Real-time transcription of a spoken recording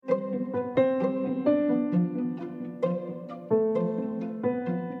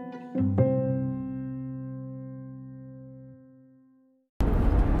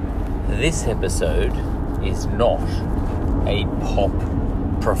this episode is not a pop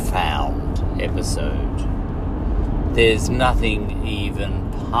profound episode. There's nothing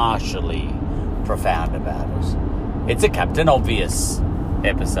even partially profound about it. It's a Captain Obvious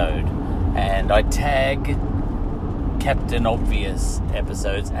episode, and I tag Captain Obvious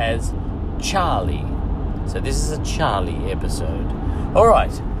episodes as Charlie. So this is a Charlie episode.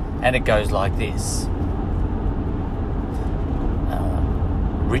 Alright, and it goes like this.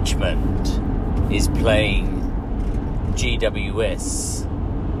 Richmond is playing GWS.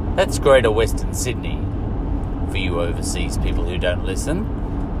 That's Greater Western Sydney, for you overseas people who don't listen.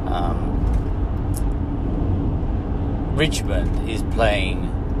 Richmond is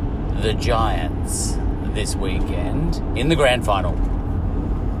playing the Giants this weekend in the grand final.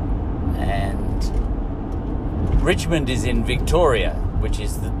 And Richmond is in Victoria, which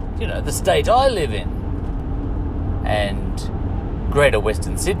is the state I live in. And Greater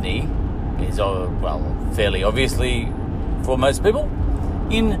Western Sydney is, fairly obviously for most people,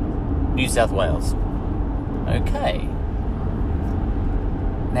 in New South Wales. Okay.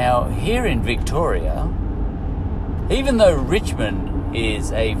 Now, here in Victoria, even though Richmond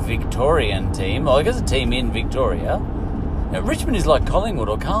is a Victorian team, I guess a team in Victoria, Richmond is like Collingwood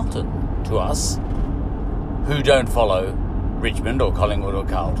or Carlton to us, who don't follow Richmond or Collingwood or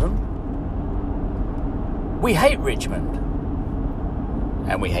Carlton. We hate Richmond.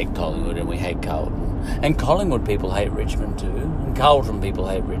 And we hate Collingwood and we hate Carlton. And Collingwood people hate Richmond too. And Carlton people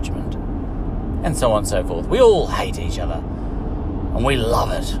hate Richmond. And so on and so forth. We all hate each other. And we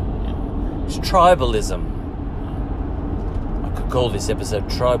love it. It's tribalism. I could call this episode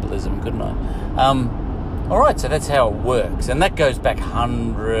Tribalism, couldn't I? Alright, so that's how it works. And that goes back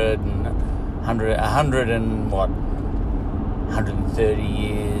 130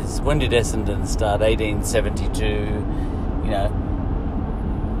 years. When did Essendon start? 1872.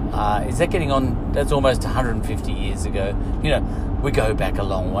 Is that getting on? That's almost 150 years ago. We go back a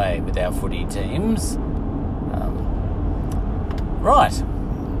long way with our footy teams. Right.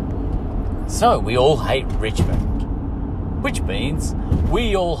 So we all hate Richmond, which means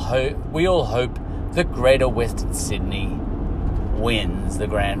we all hope that Greater Western Sydney wins the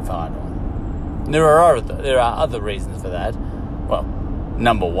grand final. There are other reasons for that. Well,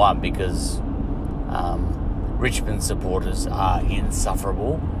 number one, because Richmond supporters are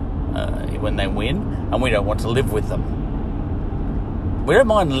insufferable when they win, and we don't want to live with them. We don't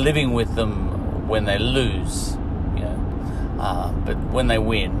mind living with them when they lose, but when they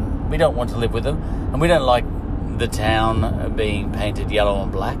win, we don't want to live with them, and we don't like the town being painted yellow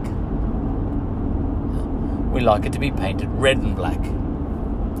and black. We like it to be painted red and black,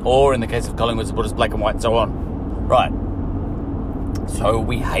 or in the case of Collingwood supporters, black and white, and so on. Right. So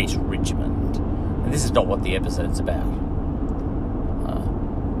we hate Richmond. And this is not what the episode's about.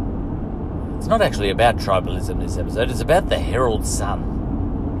 It's not actually about tribalism, this episode. It's about the Herald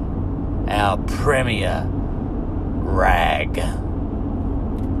Sun, our premier rag.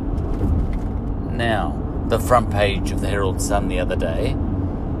 Now, the front page of the Herald Sun the other day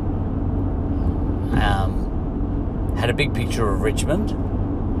had a big picture of Richmond,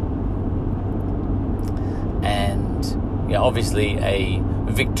 and obviously a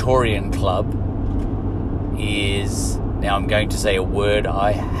Victorian club is, now I'm going to say a word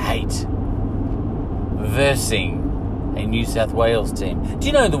I hate, versing a New South Wales team. Do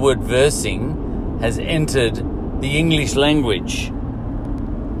you know the word versing has entered the English language?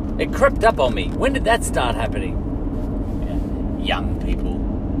 It crept up on me. When did that start happening? Young people.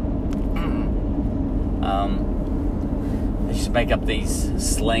 They just make up these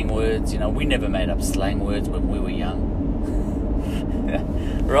slang words. We never made up slang words when we were young.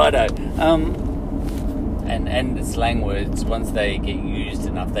 Righto. And the slang words, once they get used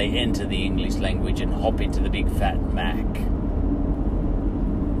enough, they enter the English language and hop into the big fat Mac.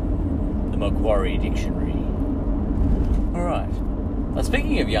 The Macquarie Dictionary. Alright. Now,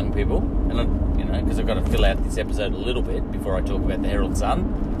 speaking of young people, and because I've got to fill out this episode a little bit before I talk about the Herald Sun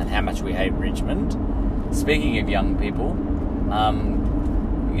and how much we hate Richmond. Speaking of young people,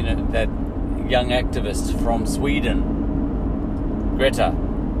 that young activist from Sweden, Greta,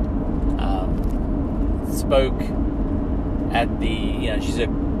 spoke at the, she's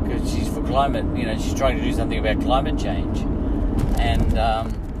for climate, she's trying to do something about climate change, and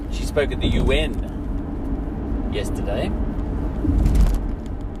she spoke at the UN yesterday,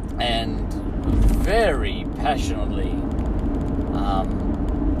 and very passionately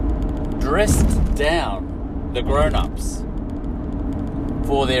dressed down the grown-ups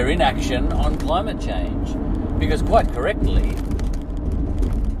for their inaction on climate change, because quite correctly,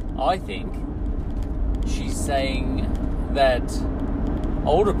 I think she's saying that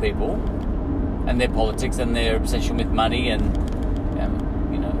older people and their politics and their obsession with money and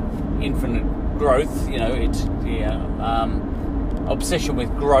infinite growth. Obsession with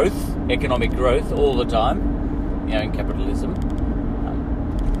growth, economic growth, all the time. In capitalism,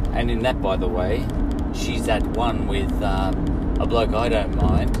 and in that, by the way, she's at one with a bloke I don't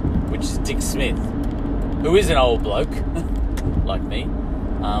mind, which is Dick Smith, who is an old bloke like me.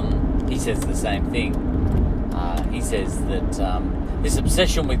 He says the same thing. He says that this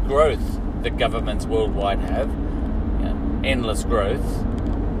obsession with growth that governments worldwide have, endless growth,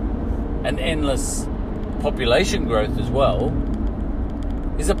 and endless population growth as well,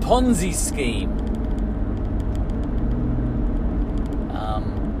 is a Ponzi scheme.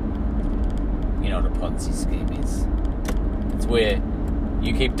 You know what a Ponzi scheme is? It's where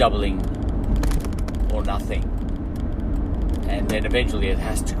you keep doubling or nothing, and then eventually it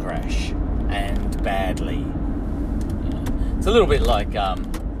has to crash, and badly. It's a little bit like a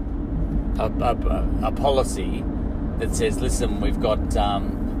policy that says, listen, we've got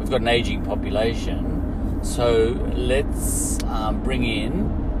an aging population, so let's bring in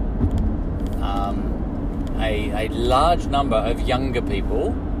a large number of younger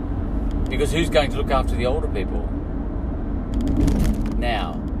people, because who's going to look after the older people?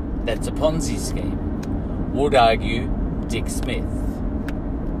 Now, that's a Ponzi scheme, would argue Dick Smith.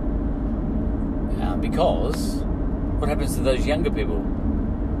 Because what happens to those younger people?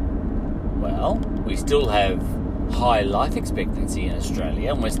 Well, we still have high life expectancy in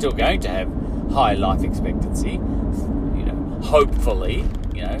Australia, and we're still going to have high life expectancy, hopefully,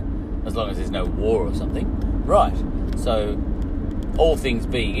 as long as there's no war or something. Right, so all things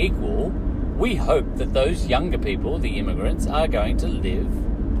being equal, we hope that those younger people, the immigrants, are going to live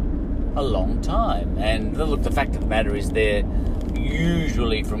a long time. And look, the fact of the matter is they're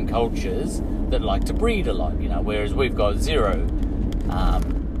usually from cultures that like to breed a lot, whereas we've got zero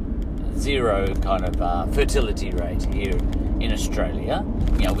kind of fertility rate here in Australia,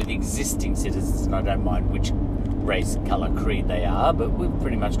 with existing citizens, and I don't mind which race, colour, creed they are, but we've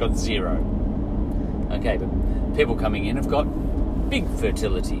pretty much got zero. Okay, but people coming in have got big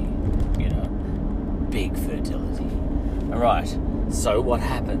fertility, big fertility. All right, so what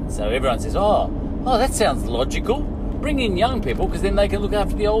happens? So everyone says, oh, that sounds logical. Bring in young people, because then they can look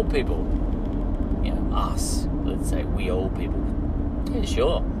after the old people. Us, let's say, we old people. Yeah,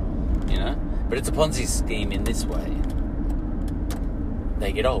 sure, but it's a Ponzi scheme in this way.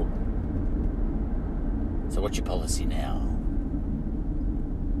 They get old. So what's your policy now?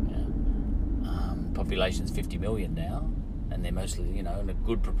 Population's 50 million now, and they're mostly, and a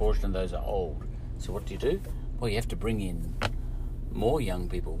good proportion of those are old. So what do? Well, you have to bring in more young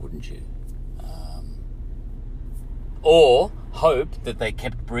people, wouldn't you? Or hope that they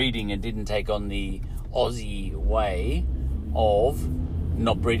kept breeding and didn't take on the Aussie way of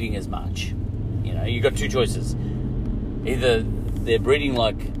not breeding as much. You've got two choices. Either they're breeding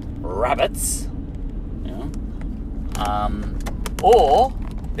like rabbits, or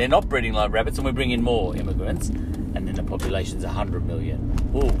they're not breeding like rabbits and we bring in more immigrants, and then the population's 100 million.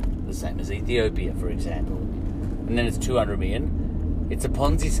 The same as Ethiopia, for example. And then it's 200 million. It's a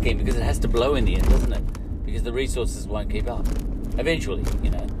Ponzi scheme because it has to blow in the end, doesn't it? Because the resources won't keep up. Eventually,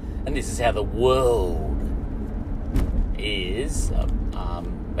 And this is how the world is.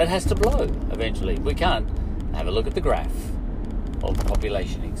 It has to blow eventually. We can't have a look at the graph of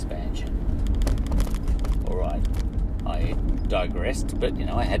population expansion. All right. I digressed, but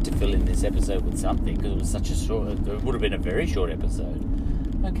I had to fill in this episode with something because it was such a short. It would have been a very short episode.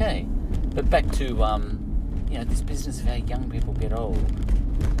 Okay, but back to this business of how young people get old.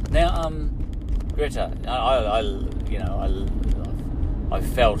 Now, Greta, I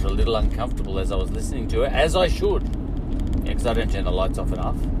felt a little uncomfortable as I was listening to it, as I should, because I don't turn the lights off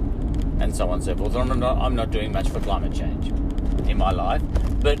enough, and so on and so forth. I'm not doing much for climate change in my life,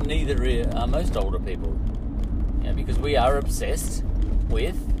 but neither are most older people. Because we are obsessed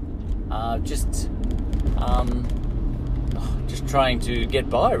with just trying to get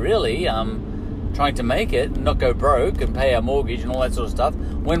by, really, trying to make it, not go broke and pay our mortgage and all that sort of stuff,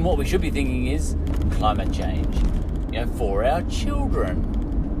 when what we should be thinking is climate change, for our children.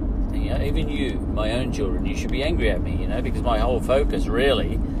 Even you, my own children, you should be angry at me, because my whole focus,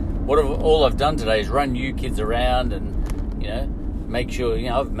 really, all I've done today is run you kids around and, make sure,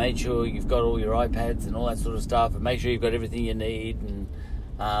 I've made sure you've got all your iPads and all that sort of stuff, and make sure you've got everything you need, and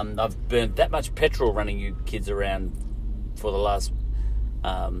I've burnt that much petrol running you kids around for the last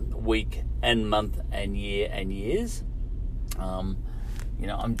week and month and year and years. I'm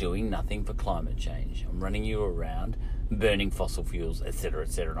doing nothing for climate change. I'm running you around, burning fossil fuels, etc.,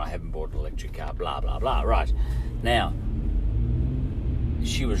 etc., and I haven't bought an electric car, blah, blah, blah. Right. Now,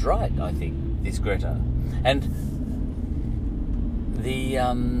 she was right, I think, this Greta. And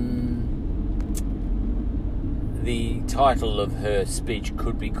the title of her speech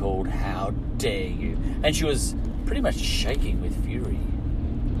could be called "How Dare You?" And she was pretty much shaking with fury.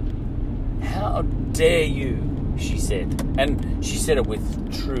 "How dare you?" she said. And she said it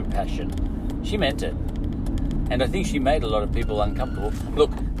with true passion. She meant it. And I think she made a lot of people uncomfortable.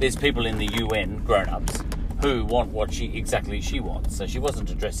 Look, there's people in the UN, grown-ups, who want what exactly she wants. So she wasn't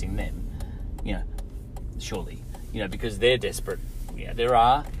addressing them, surely, because they're desperate. Yeah, there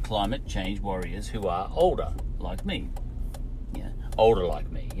are climate change warriors who are older, like me. Older like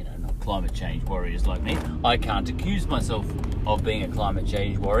me, not climate change warriors like me. I can't accuse myself of being a climate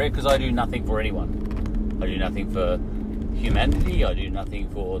change warrior because I do nothing for anyone. I do nothing for humanity. I do nothing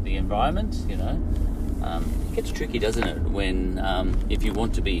for the environment, It gets tricky, doesn't it, when if you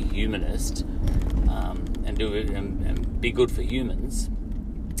want to be humanist and do it and be good for humans,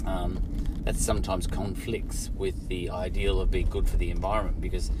 that sometimes conflicts with the ideal of being good for the environment,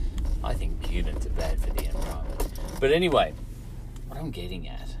 because I think humans are bad for the environment. But anyway, what I'm getting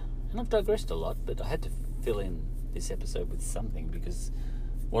at, and I've digressed a lot, but I had to fill in this episode with something, because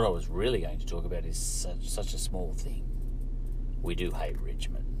what I was really going to talk about is such a small thing. We do hate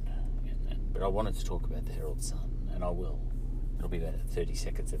Richmond. But I wanted to talk about the Herald Sun, and I will. It'll be about 30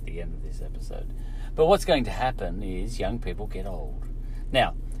 seconds at the end of this episode. But what's going to happen is young people get old.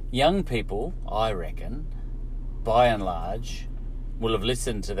 Now, young people, I reckon, by and large, will have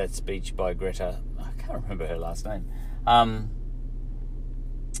listened to that speech by Greta. I can't remember her last name.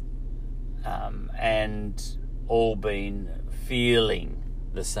 And all been feeling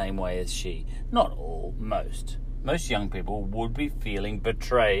the same way as she. Not all, most. Most young people would be feeling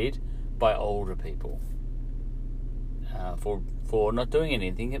betrayed by older people for not doing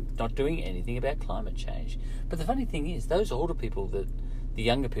anything about climate change. But the funny thing is, those older people that the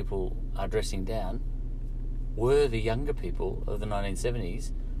younger people are dressing down were the younger people of the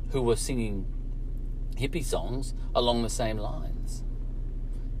 1970s who were singing hippie songs along the same lines.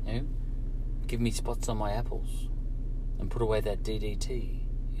 Give me spots on my apples and put away that DDT,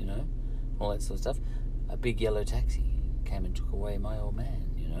 all that sort of stuff. A big yellow taxi came and took away my old man.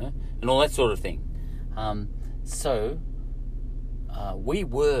 And all that sort of thing. So we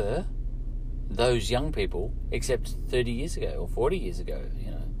were those young people, except 30 years ago or 40 years ago,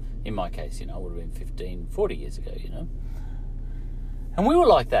 In my case, it would have been 40 years ago, And we were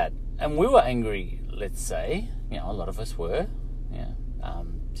like that. And we were angry, let's say. A lot of us were.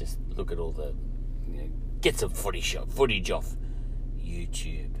 Just look at all the... get some footage off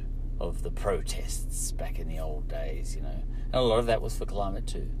YouTube of the protests back in the old days, And a lot of that was for climate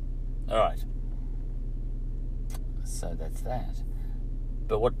too. All right. So that's that.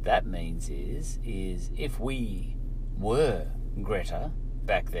 But what that means is if we were Greta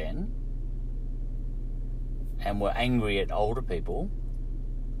back then and were angry at older people,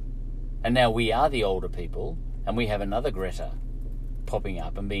 and now we are the older people and we have another Greta popping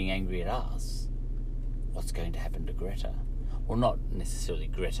up and being angry at us, what's going to happen to Greta? Well, not necessarily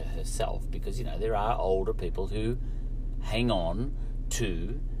Greta herself, because, there are older people who hang on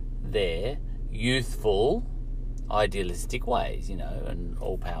to their youthful, idealistic ways, and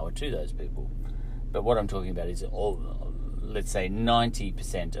all power to those people. But what I'm talking about is let's say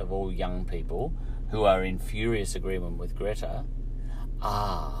 90% of all young people who are in furious agreement with Greta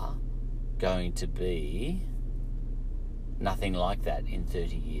are going to be nothing like that in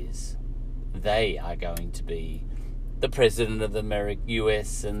 30 years. They are going to be the President of the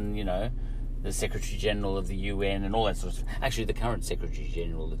US and, the Secretary General of the UN and all that sort of stuff. Actually, the current Secretary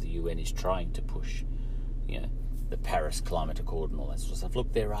General of the UN is trying to push, the Paris Climate Accord and all that sort of stuff.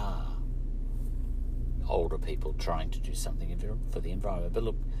 Look, there are older people trying to do something for the environment. But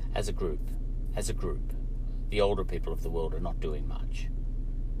look, as a group, the older people of the world are not doing much.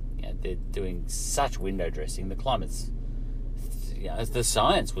 They're doing such window dressing. The climate's, as the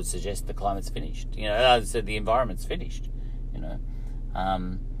science would suggest, the climate's finished. As I said, the environment's finished.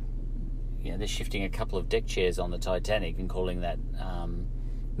 They're shifting a couple of deck chairs on the Titanic and calling that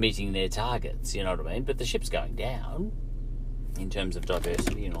meeting their targets. You know what I mean? But the ship's going down in terms of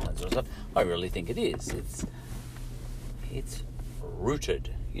diversity and all that sort of stuff. I really think it is. It's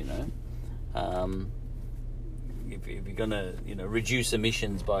rooted. If you're going to reduce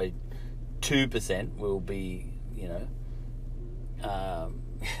emissions by 2%, we'll be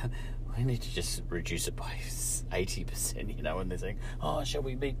we need to just reduce it by 80%, when they're saying, shall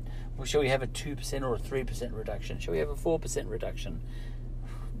we have a 2% or a 3% reduction? Shall we have a 4% reduction?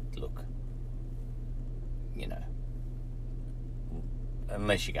 Look,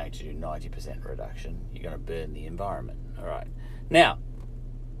 unless you're going to do 90% reduction, you're going to burn the environment. All right. Now,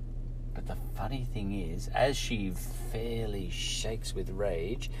 But the funny thing is, as she fairly shakes with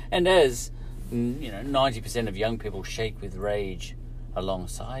rage, and as 90% of young people shake with rage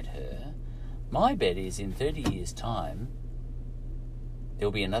alongside her, my bet is in 30 years' time,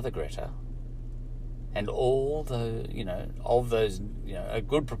 there'll be another Greta. And all the, of those, a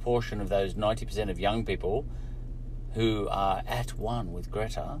good proportion of those 90% of young people who are at one with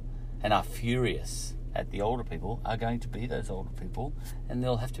Greta and are furious at the older people are going to be those older people, and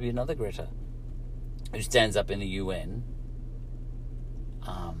there'll have to be another Greta who stands up in the UN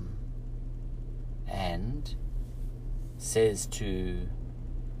and says to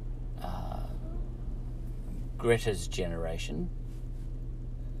Greta's generation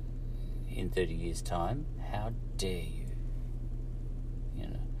in 30 years' time, how dare you,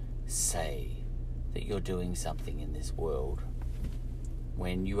 say that you're doing something in this world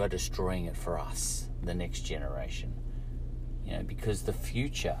when you are destroying it for us, the next generation. Because the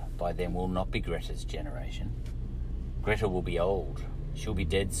future by then will not be Greta's generation. Greta will be old. She'll be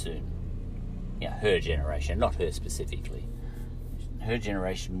dead soon. Her generation, not her specifically. Her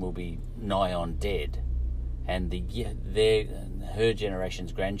generation will be nigh on dead. And her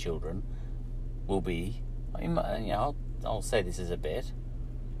generation's grandchildren will be, I'll say this as a bet,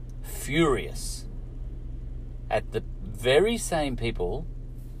 furious at the very same people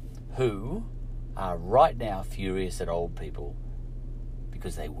who are right now furious at old people,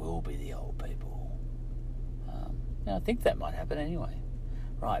 because they will be the old people. I think that might happen anyway.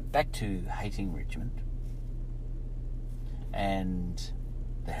 Right, back to hating Richmond and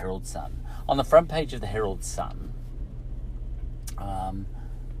the Herald Sun. On the front page of the Herald Sun,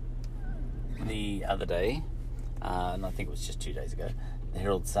 the other day, and I think it was just 2 days ago, the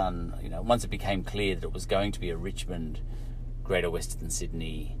Herald Sun, once it became clear that it was going to be a Richmond Greater Western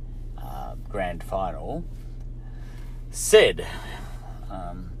Sydney grand final, said,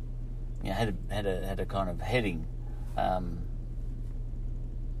 had a kind of heading,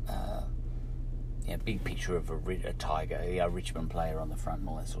 big picture of a tiger, a Richmond player on the front and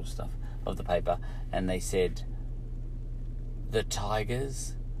all that sort of stuff of the paper, and they said, the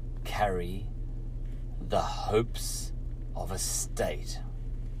Tigers carry the hopes of a state.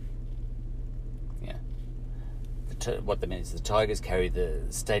 What that means is the Tigers carry the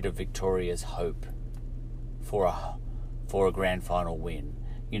state of Victoria's hope for a grand final win.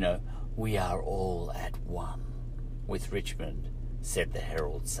 We are all at one with Richmond, said the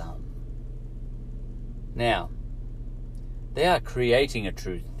Herald Sun. Now, they are creating a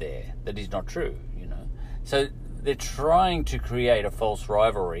truth there that is not true, So they're trying to create a false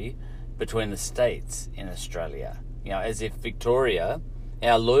rivalry between the states in Australia. As if Victoria,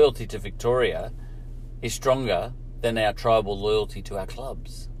 our loyalty to Victoria, is stronger than our tribal loyalty to our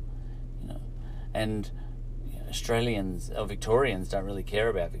clubs. And Australians or Victorians don't really care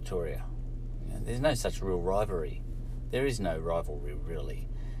about Victoria. There's no such real rivalry. There is no rivalry, really.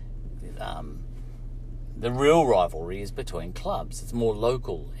 The real rivalry is between clubs. It's more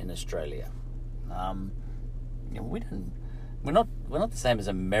local in Australia. We're not the same as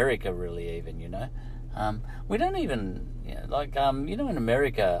America, really. Even we don't even in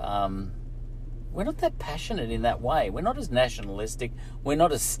America. We're not that passionate in that way. We're not as nationalistic. We're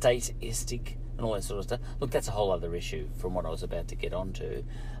not as statistic and all that sort of stuff. Look, that's a whole other issue from what I was about to get onto.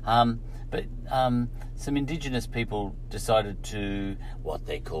 But some Indigenous people decided to, what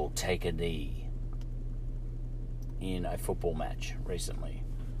they call, take a knee in a football match recently,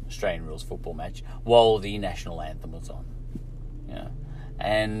 Australian rules football match, while the national anthem was on.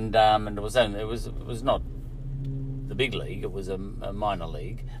 And it was not the big league. It was a minor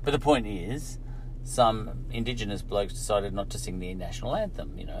league. But the point is, some Indigenous blokes decided not to sing the national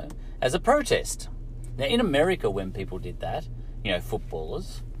anthem, as a protest. Now, in America, when people did that,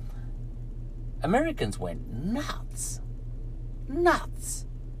 footballers, Americans went nuts,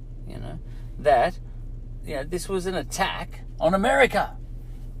 that, this was an attack on America,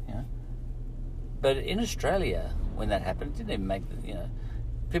 But in Australia, when that happened, it didn't even make,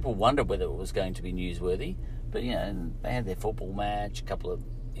 people wondered whether it was going to be newsworthy, but, they had their football match, a couple of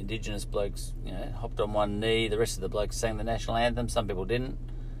Indigenous blokes, hopped on one knee, the rest of the blokes sang the national anthem, some people didn't,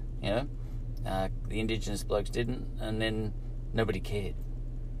 the Indigenous blokes didn't, and then nobody cared.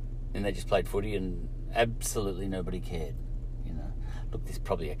 And they just played footy and absolutely nobody cared, Look, there's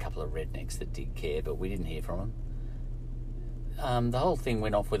probably a couple of rednecks that did care, but we didn't hear from them. The whole thing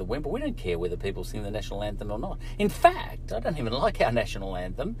went off with a whimper. We don't care whether people sing the national anthem or not. In fact, I don't even like our national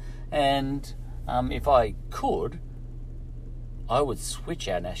anthem, and if I could, I would switch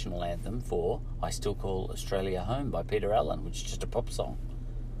our national anthem for I Still Call Australia Home by Peter Allen, which is just a pop song.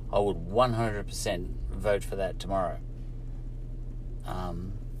 I would 100% vote for that tomorrow.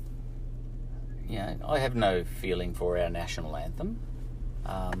 I have no feeling for our national anthem.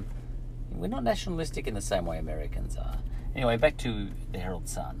 We're not nationalistic in the same way Americans are. Anyway, back to the Herald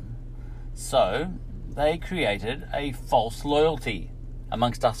Sun. So, they created a false loyalty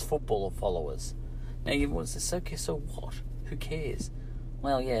amongst us football followers. Now, you want to say, so what? Who cares?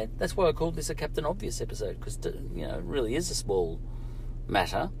 Well, yeah, that's why I called this a Captain Obvious episode, because, it really is a small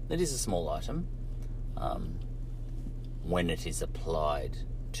matter. It is a small item. When it is applied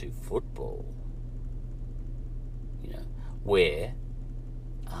to football, where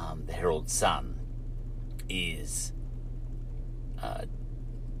the Herald Sun is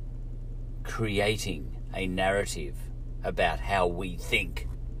creating a narrative about how we think,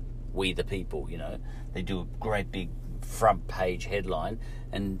 we the people, They do a great big front page headline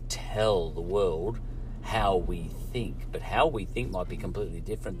and tell the world how we think. But how we think might be completely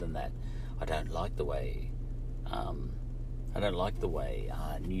different than that. I don't like the way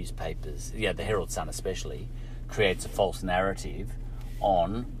newspapers, the Herald Sun especially, creates a false narrative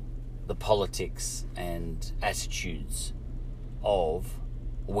on the politics and attitudes of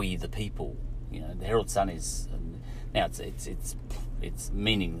we the people. The Herald Sun is now it's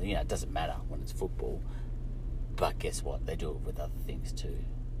meaning. It doesn't matter when it's football, but guess what? They do it with other things too.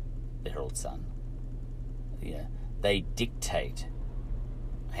 The Herald Sun. They dictate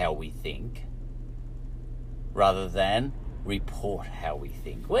how we think rather than report how we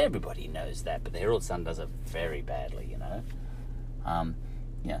think. Well, everybody knows that, but the Herald Sun does it very badly.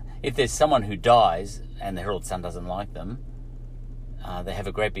 If there's someone who dies and the Herald Sun doesn't like them, they have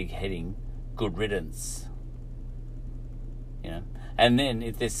a great big heading, good riddance. And then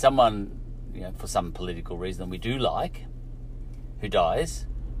if there's someone, for some political reason we do like, who dies,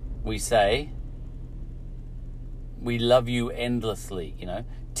 we say, we love you endlessly,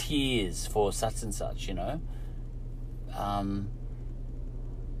 tears for such and such,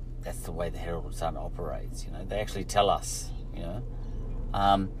 That's the way the Herald Sun operates, They actually tell us,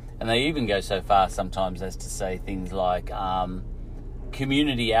 And they even go so far sometimes as to say things like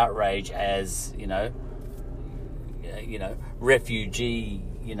community outrage as, refugee,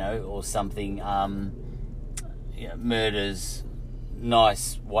 or something, murders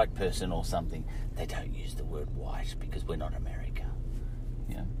nice white person or something. They don't use the word white because we're not America.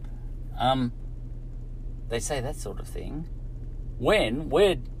 They say that sort of thing. When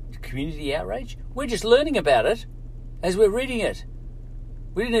we're community outrage, we're just learning about it as we're reading it.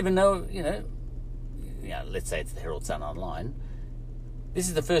 We didn't even know, let's say it's the Herald Sun Online. This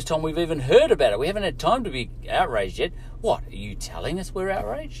is the first time we've even heard about it. We haven't had time to be outraged yet. What, are you telling us we're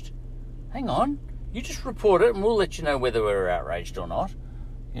outraged? Hang on. You just report it and we'll let you know whether we're outraged or not.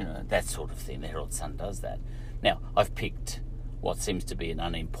 That sort of thing. The Herald Sun does that. Now, I've picked what seems to be an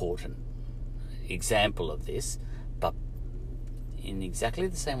unimportant example of this, but in exactly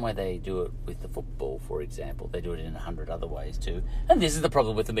the same way they do it with the football, for example. They do it in 100 other ways too. And this is the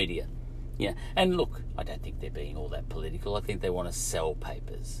problem with the media. And look, I don't think they're being all that political. I think they want to sell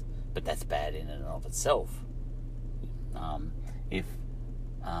papers, but that's bad in and of itself. If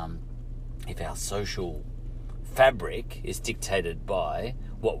our social fabric is dictated by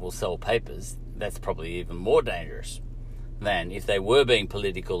what will sell papers, that's probably even more dangerous than if they were being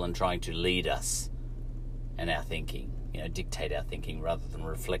political and trying to lead us and our thinking, dictate our thinking rather than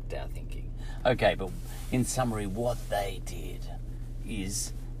reflect our thinking. Okay, but in summary, what they did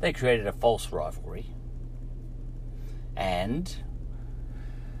is they created a false rivalry, and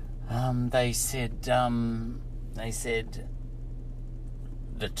they said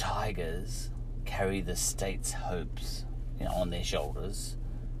the Tigers carry the state's hopes, on their shoulders,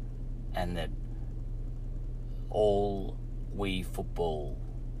 and that all we football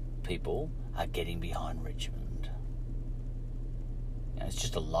people are getting behind Richmond. It's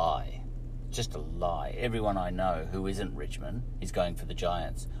just a lie. Just a lie. Everyone I know who isn't Richmond is going for the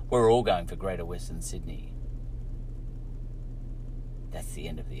Giants. We're all going for Greater Western Sydney. That's the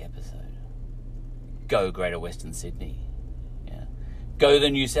end of the episode. Go Greater Western Sydney. Go the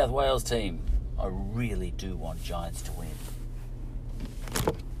New South Wales team. I really do want Giants to win.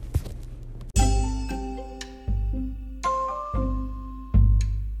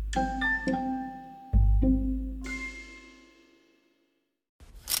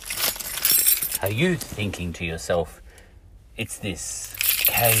 Are you thinking to yourself, it's this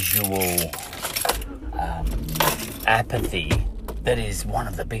casual apathy that is one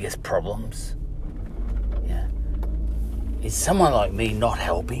of the biggest problems? Is someone like me not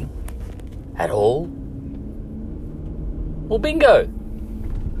helping at all? Well, bingo!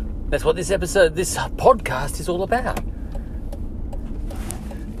 That's what this podcast is all about.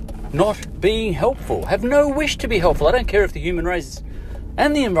 Not being helpful. Have no wish to be helpful. I don't care if the human race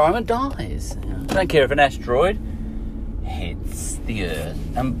and the environment dies. I don't care if an asteroid hits the Earth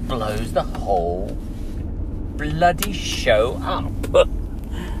and blows the whole bloody show up.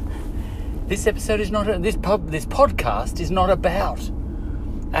 This episode is not this podcast is not about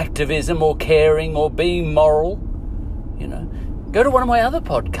activism or caring or being moral. Go to one of my other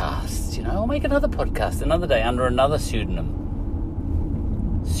podcasts. I'll make another podcast another day under another pseudonym.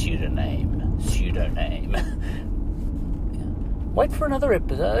 Wait for another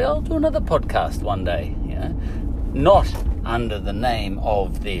episode. I'll do another podcast one day. Not under the name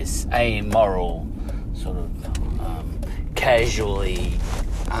of this amoral sort of casually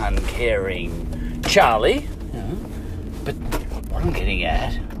uncaring Charlie, but what I'm getting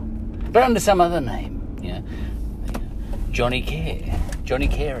at, but under some other name, Johnny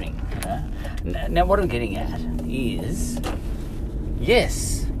Caring. Now what I'm getting at is,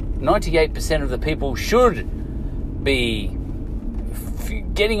 yes, 98% of the people should be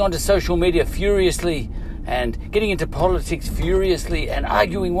getting onto social media furiously and getting into politics furiously and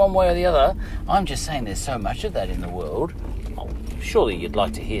arguing one way or the other. I'm just saying there's so much of that in the world. Surely you'd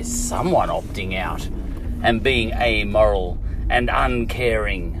like to hear someone opting out and being amoral and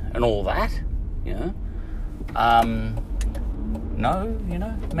uncaring and all that, No,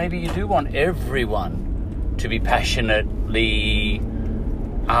 maybe you do want everyone to be passionately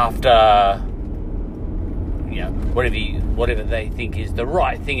after, whatever they think is the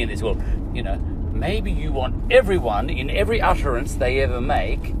right thing in this world. Maybe you want everyone in every utterance they ever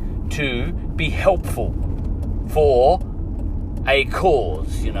make to be helpful for a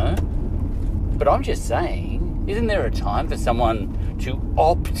cause, But I'm just saying, isn't there a time for someone to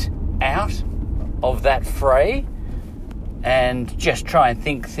opt out of that fray and just try and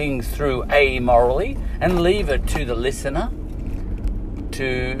think things through amorally and leave it to the listener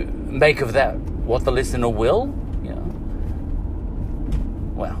to make of that what the listener will?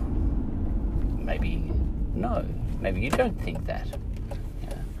 Well, maybe no. Maybe you don't think that.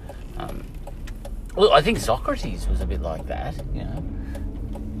 Well, I think Socrates was a bit like that,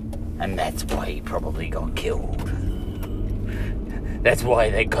 and that's why he probably got killed. That's why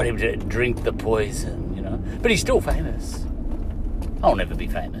they got him to drink the poison, But he's still famous. I'll never be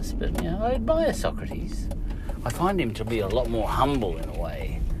famous, but, I admire Socrates. I find him to be a lot more humble in a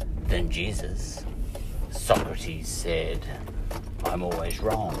way than Jesus. Socrates said, "I'm always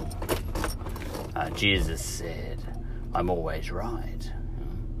wrong." Jesus said, "I'm always right."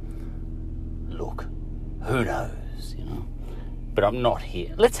 Look, who knows, But I'm not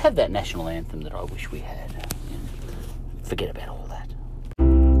here. Let's have that national anthem that I wish we had. Forget about all that.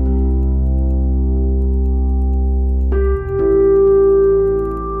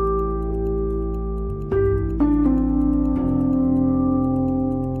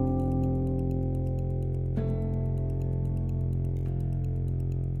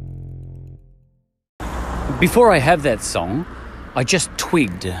 Before I have that song, I just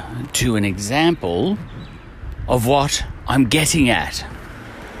twigged to an example of what I'm getting at.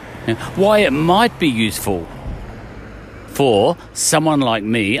 Why it might be useful for someone like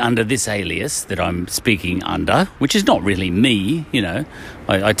me under this alias that I'm speaking under, which is not really me,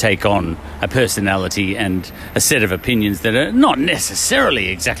 I take on a personality and a set of opinions that are not necessarily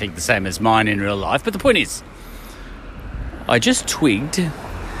exactly the same as mine in real life. But the point is, I just twigged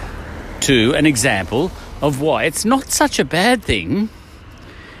to an example of why it's not such a bad thing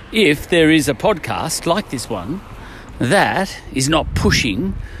if there is a podcast like this one that is not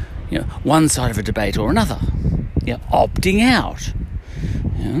pushing, one side of a debate or another. Opting out.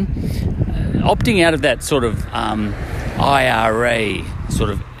 Opting out of that sort of IRA sort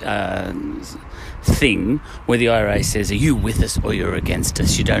of thing where the IRA says, "Are you with us or you're against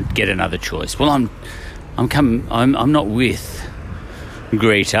us? You don't get another choice." Well, I'm not with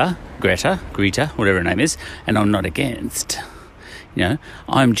Greta, whatever her name is, and I'm not against.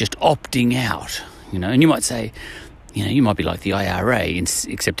 I'm just opting out. And you might say, you might be like the IRA,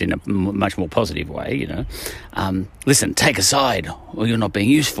 except in a much more positive way. Listen, take a side, or you're not being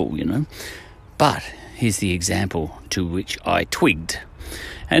useful. But here's the example to which I twigged,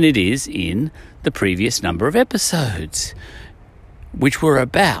 and it is in the previous number of episodes, which were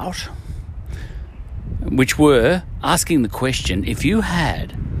asking the question: if you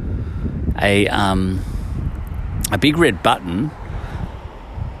had a big red button,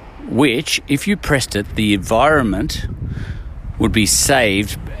 which, if you pressed it, the environment would be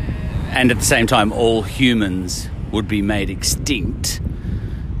saved, and at the same time all humans would be made extinct,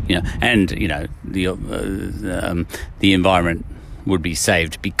 the environment would be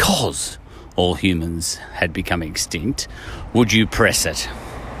saved because all humans had become extinct, would you press it?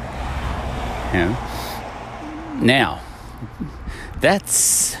 Now,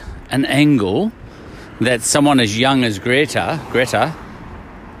 that's an angle that someone as young as Greta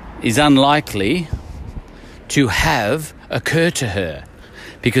is unlikely to have occur to her.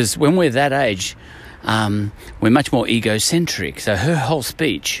 Because when we're that age, we're much more egocentric. So her whole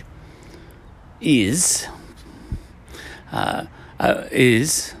speech is her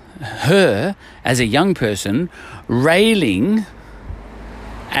as a young person railing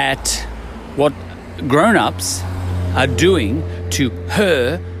at what grown-ups are doing to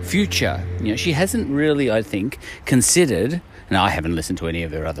her future. You know, she hasn't really, I think, considered, and I haven't listened to any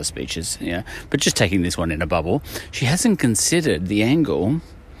of her other speeches, but just taking this one in a bubble, she hasn't considered the angle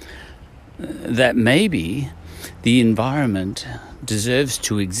that maybe the environment deserves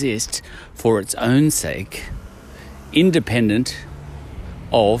to exist for its own sake, independent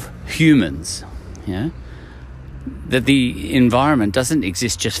of humans. That the environment doesn't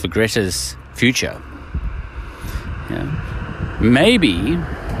exist just for Greta's future. Maybe,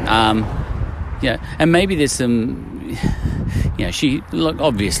 and maybe there's some,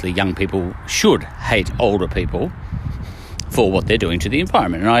 obviously young people should hate older people for what they're doing to the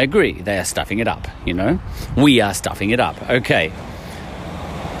environment. And I agree, they are stuffing it up, We are stuffing it up. Okay.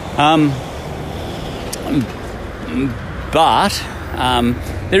 But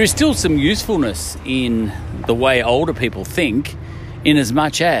there is still some usefulness in the way older people think, in as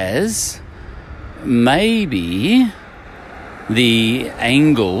much as maybe the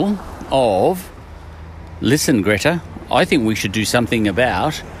angle of, listen, Greta, I think we should do something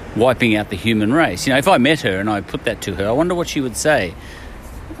about wiping out the human race. If I met her and I put that to her, I wonder what she would say.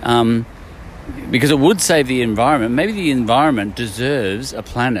 Because it would save the environment. Maybe the environment deserves a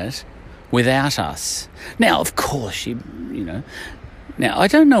planet without us. Now, of course, now, I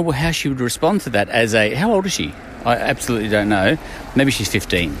don't know how she would respond to that how old is she? I absolutely don't know. Maybe she's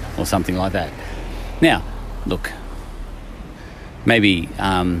 15 or something like that. Now, look, maybe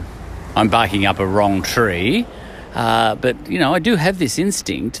I'm barking up a wrong tree, but, I do have this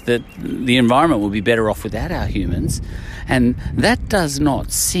instinct that the environment will be better off without our humans, and that does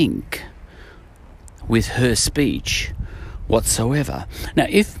not sync with her speech whatsoever. Now,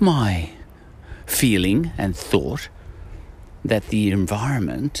 if my feeling and thought that the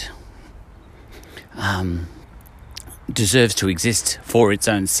environment deserves to exist for its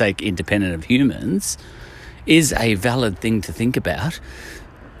own sake, independent of humans, is a valid thing to think about,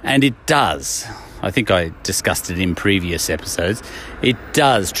 and it does. I think I discussed it in previous episodes. It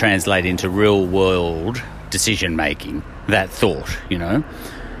does translate into real-world decision-making, that thought,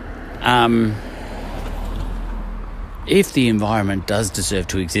 If the environment does deserve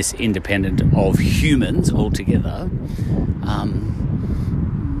to exist independent of humans altogether,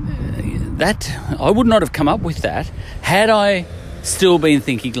 that I would not have come up with that had I still been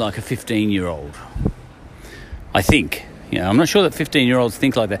thinking like a 15-year-old. I think. I'm not sure that 15-year-olds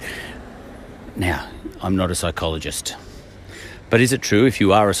think like that. Now, I'm not a psychologist. But is it true, if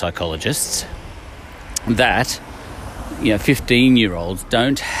you are a psychologist, that 15-year-olds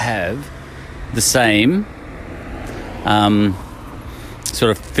don't have the same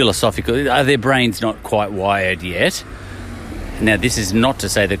sort of philosophical... Are their brains not quite wired yet? Now, this is not to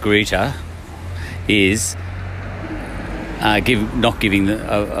say that Greta is not giving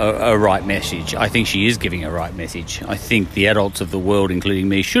a right message. I think she is giving a right message. I think the adults of the world, including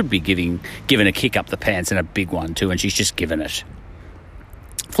me, should be given a kick up the pants, and a big one too, and she's just given it.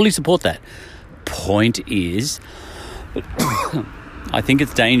 Fully support that. Point is, I think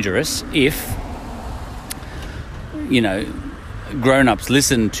it's dangerous if, grown-ups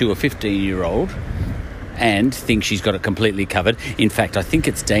listen to a 15-year-old and think she's got it completely covered. In fact, I think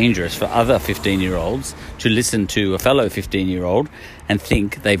it's dangerous for other 15-year-olds to listen to a fellow 15-year-old and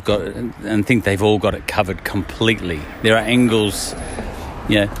think they've all got it covered completely. There are angles,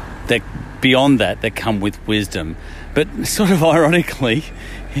 that beyond that come with wisdom. But sort of ironically,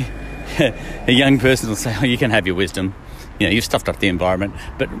 a young person will say, "Oh, you can have your wisdom. You've stuffed up the environment,"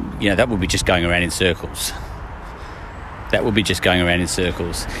 but that would be just going around in circles.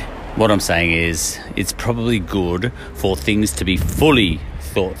 What I'm saying is, it's probably good for things to be fully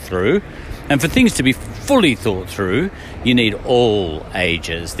thought through. And for things to be fully thought through, you need all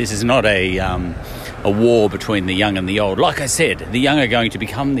ages. This is not a war between the young and the old. Like I said, the young are going to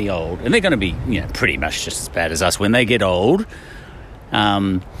become the old. And they're going to be, pretty much just as bad as us when they get old.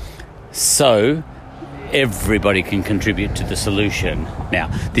 So everybody can contribute to the solution. Now,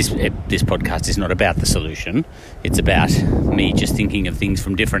 this podcast is not about the solution. It's about me just thinking of things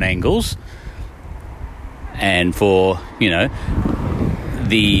from different angles. And for,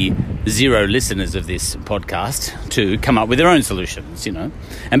 the 0 listeners of this podcast to come up with their own solutions,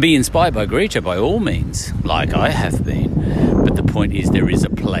 and be inspired by Greta by all means, like I have been. But the point is, there is a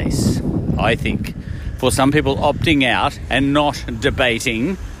place, I think, for some people opting out and not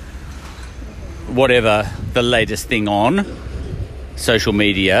debating whatever the latest thing on social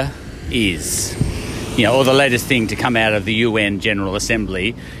media is. Or the latest thing to come out of the UN General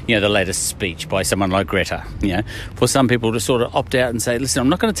Assembly, the latest speech by someone like Greta. For some people to sort of opt out and say, listen, I'm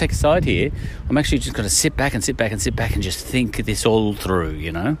not going to take a side here. I'm actually just going to sit back and just think this all through,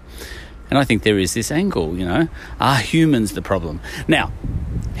 And I think there is this angle, Are humans the problem? Now,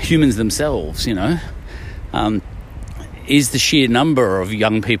 humans themselves, is the sheer number of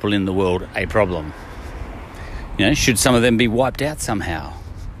young people in the world a problem? Should some of them be wiped out somehow?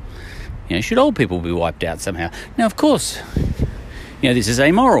 Should old people be wiped out somehow? Now, of course, this is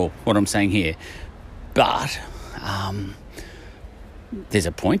amoral, what I'm saying here. But there's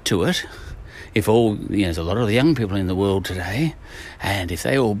a point to it. If there's a lot of the young people in the world today, and if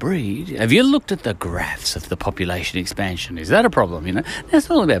they all breed, have you looked at the graphs of the population expansion? Is that a problem? Now, it's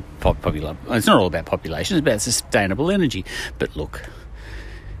not all about it's not all about population. It's about sustainable energy. But look,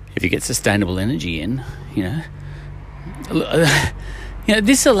 if you get sustainable energy in,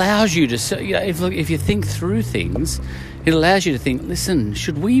 this allows you to, if you think through things, it allows you to think, listen,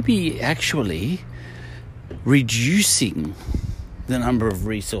 should we be actually reducing the number of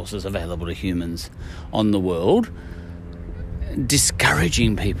resources available to humans on the world,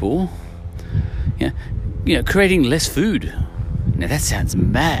 discouraging people, creating less food? Now that sounds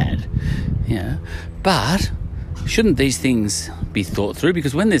mad, but shouldn't these things be thought through?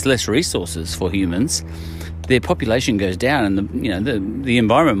 Because when there's less resources for humans, their population goes down, and the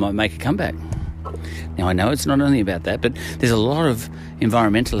environment might make a comeback. Now, I know it's not only about that, but there's a lot of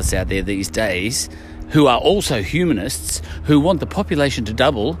environmentalists out there these days who are also humanists, who want the population to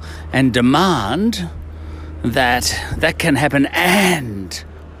double and demand that can happen and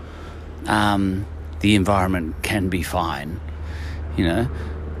the environment can be fine. Now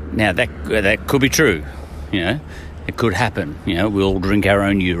that could be true. It could happen. We all drink our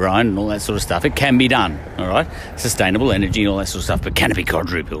own urine and all that sort of stuff. It can be done, all right? Sustainable energy and all that sort of stuff. But can it be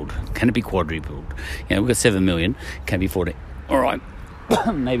quadrupled? Can it be quadrupled? We've got 7 million. Can it be 40? All right.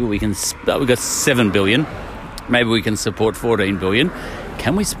 Maybe we can... we've got 7 billion. Maybe we can support 14 billion.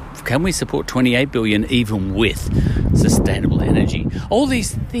 Can we support 28 billion even with sustainable energy? All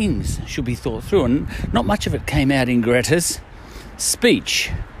these things should be thought through, and not much of it came out in Greta's speech.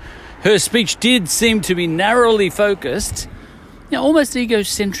 Her speech did seem to be narrowly focused, almost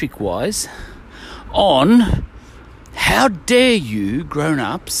egocentric-wise, on how dare you,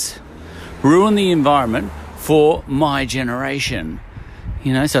 grown-ups, ruin the environment for my generation.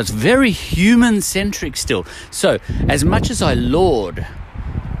 So it's very human-centric still. So as much as I laud,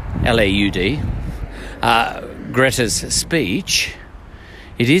 L-A-U-D, Greta's speech,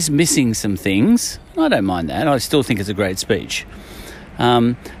 it is missing some things. I don't mind that. I still think it's a great speech.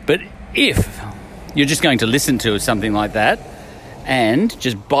 But if you're just going to listen to something like that and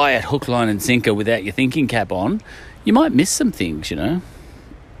just buy it hook, line and sinker without your thinking cap on, you might miss some things,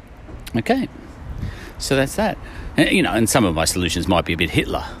 Okay, so that's that. And some of my solutions might be a bit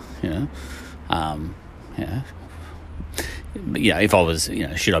Hitler, if I was,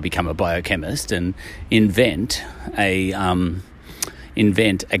 should I become a biochemist and invent a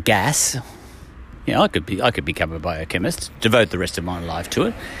gas? I could become a biochemist, devote the rest of my life to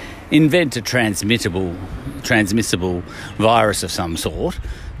it, invent a transmissible virus of some sort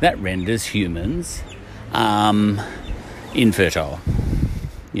that renders humans infertile.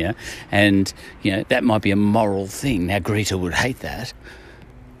 And that might be a moral thing. Now Greta would hate that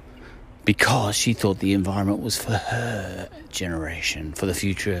because she thought the environment was for her generation, for the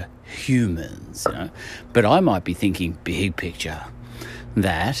future humans. But I might be thinking big picture,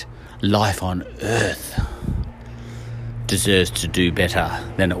 that life on Earth deserves to do better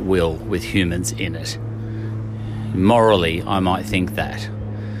than it will with humans in it. Morally, I might think that.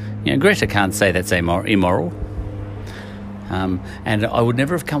 Greta can't say that's immoral. And I would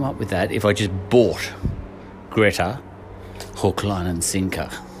never have come up with that if I just bought Greta hook, line and sinker.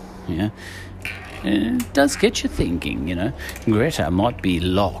 It does get you thinking, Greta might be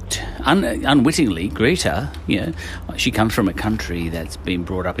locked. Unwittingly, Greta, she comes from a country that's been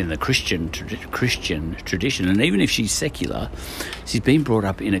brought up in the Christian tradition, and even if she's secular, she's been brought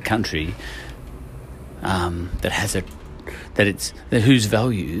up in a country whose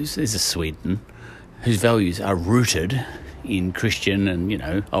values is Sweden, whose values are rooted in Christian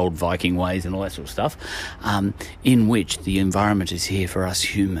and, old Viking ways and all that sort of stuff, in which the environment is here for us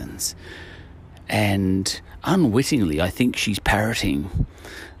humans. And unwittingly, I think she's parroting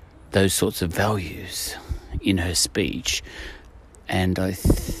those sorts of values in her speech. And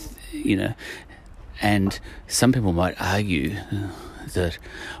And some people might argue that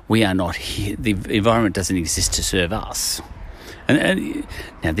we are not here, the environment doesn't exist to serve us. And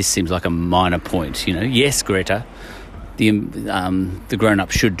now this seems like a minor point, Yes, Greta, the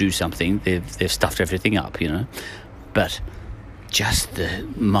grown-ups should do something. They've stuffed everything up, But just the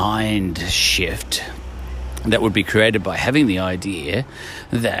mind shift that would be created by having the idea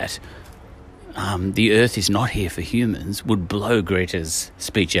that the earth is not here for humans would blow Greta's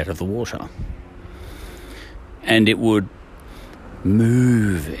speech out of the water. And it would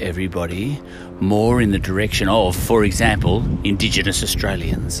move everybody more in the direction of, for example, Indigenous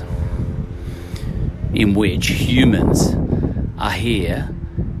Australians, in which humans are here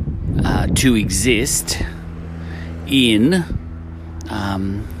to exist in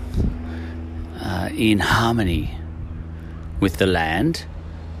harmony with the land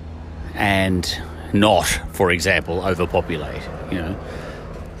and not, for example, overpopulate,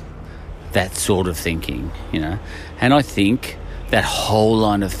 that sort of thinking, And I think that whole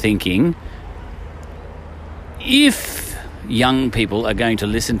line of thinking, if young people are going to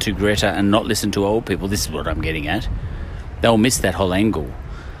listen to Greta and not listen to old people, this is what I'm getting at, they'll miss that whole angle.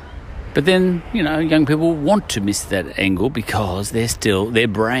 But then, young people want to miss that angle because their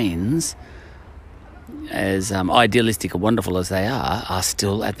brains, as idealistic and wonderful as they are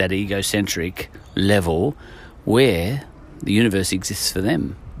still at that egocentric level where the universe exists for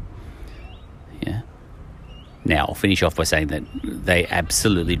them. Yeah. Now, I'll finish off by saying that they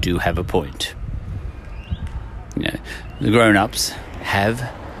absolutely do have a point. The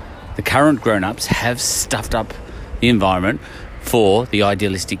current grown-ups have stuffed up the environment for the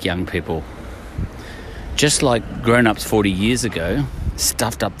idealistic young people. Just like grown-ups 40 years ago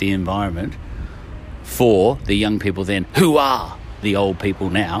stuffed up the environment for the young people then, who are the old people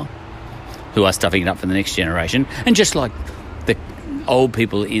now, who are stuffing it up for the next generation. And just like the old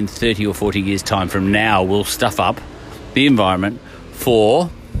people in 30 or 40 years' time from now will stuff up the environment for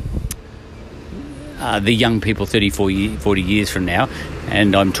the young people 40 years from now.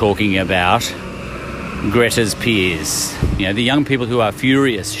 And I'm talking about Greta's peers. The young people who are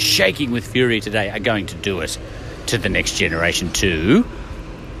furious, shaking with fury today, are going to do it to the next generation too.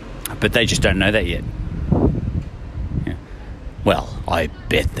 But they just don't know that yet. Well, I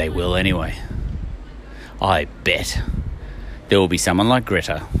bet they will anyway. I bet there will be someone like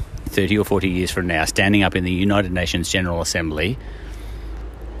Greta 30 or 40 years from now standing up in the United Nations General Assembly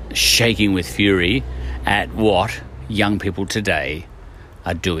shaking with fury at what young people today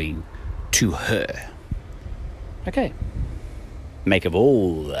are doing to her. Okay. Make of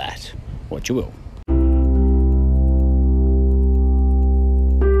all that what you will.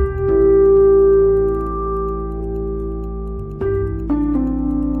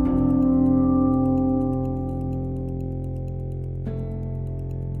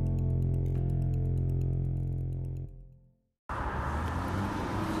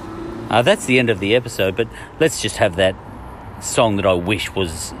 That's the end of the episode, but let's just have that song that I wish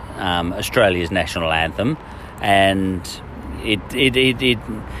was Australia's national anthem, and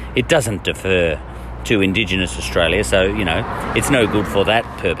it doesn't defer to Indigenous Australia, so it's no good for that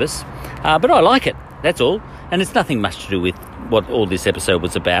purpose. But I like it. That's all, and it's nothing much to do with what all this episode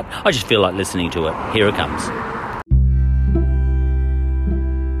was about. I just feel like listening to it. Here it comes.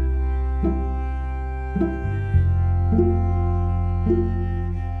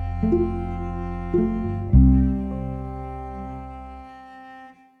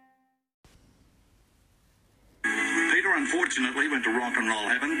 Unfortunately went to rock and roll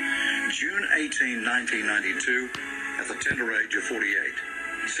heaven June 18, 1992 at the tender age of 48,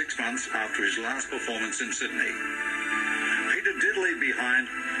 6 months after his last performance in Sydney. Peter did leave behind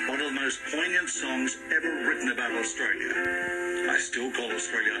one of the most poignant songs ever written about Australia. I still call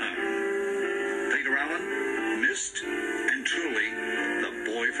Australia home. Peter Allen, missed and truly the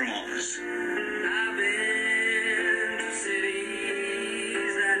boy from Oz.